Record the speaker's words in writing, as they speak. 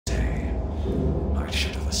I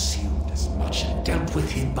should have assumed as much and dealt with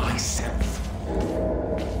him myself.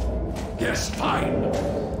 Yes, fine.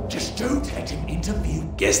 Just don't let him interview.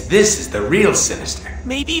 Guess this is the real Sinister.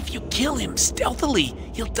 Maybe if you kill him stealthily,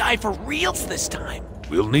 he'll die for reals this time.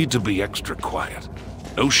 We'll need to be extra quiet.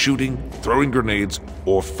 No shooting, throwing grenades,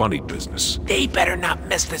 or funny business. They better not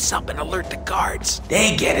mess this up and alert the guards.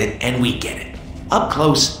 They get it, and we get it. Up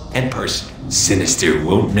close and personal. Sinister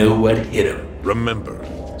won't know what hit him. Remember,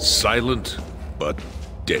 silent but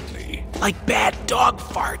deadly. Like bad dog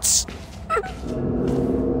farts.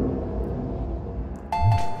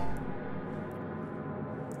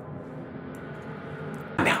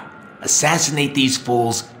 Now, assassinate these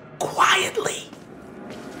fools quietly.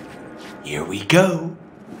 Here we go.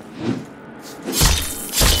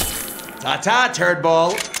 Ta-ta, turd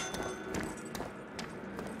ball.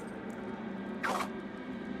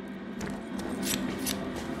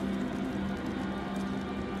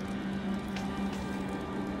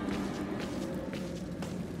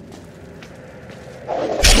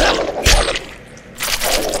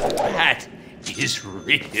 That is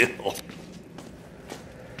real.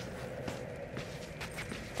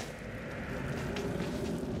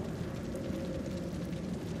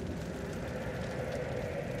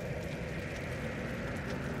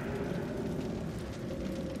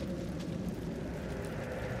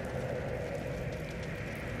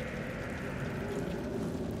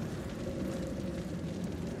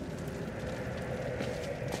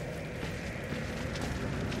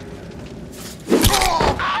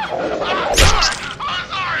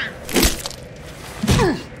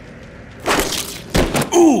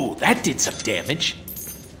 Ooh, that did some damage.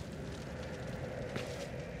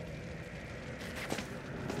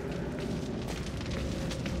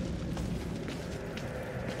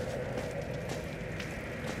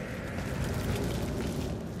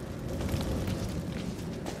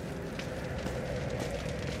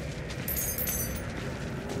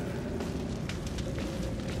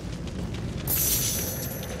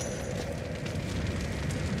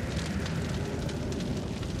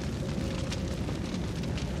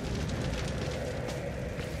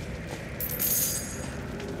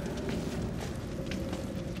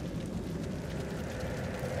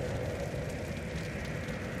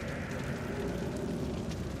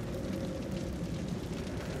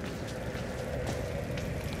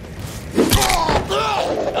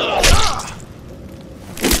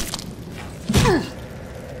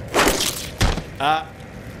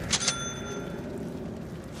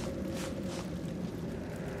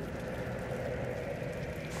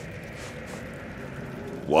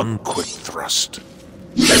 One quick thrust.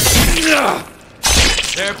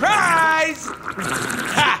 Surprise!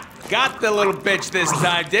 Ha! Got the little bitch this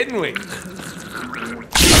time, didn't we?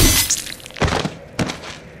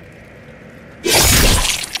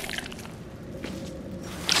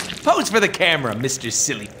 Pose for the camera, Mr.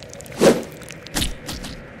 Silly.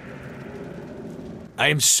 I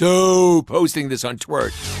am so posting this on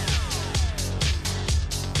Twitter.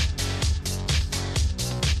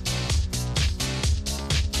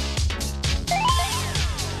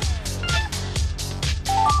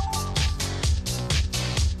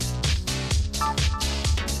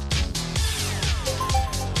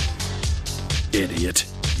 Idiot.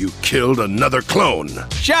 You killed another clone.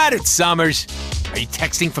 Shot it, Summers. Are you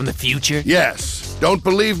texting from the future? Yes. Don't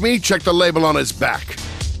believe me? Check the label on his back.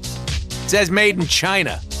 It says made in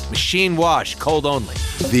China. Machine wash, cold only.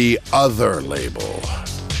 The other label.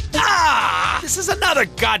 Ah! This is another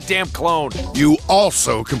goddamn clone. You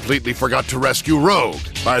also completely forgot to rescue Rogue.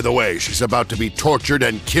 By the way, she's about to be tortured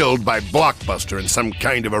and killed by Blockbuster in some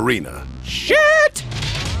kind of arena. Shit!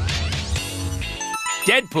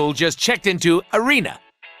 Deadpool just checked into Arena.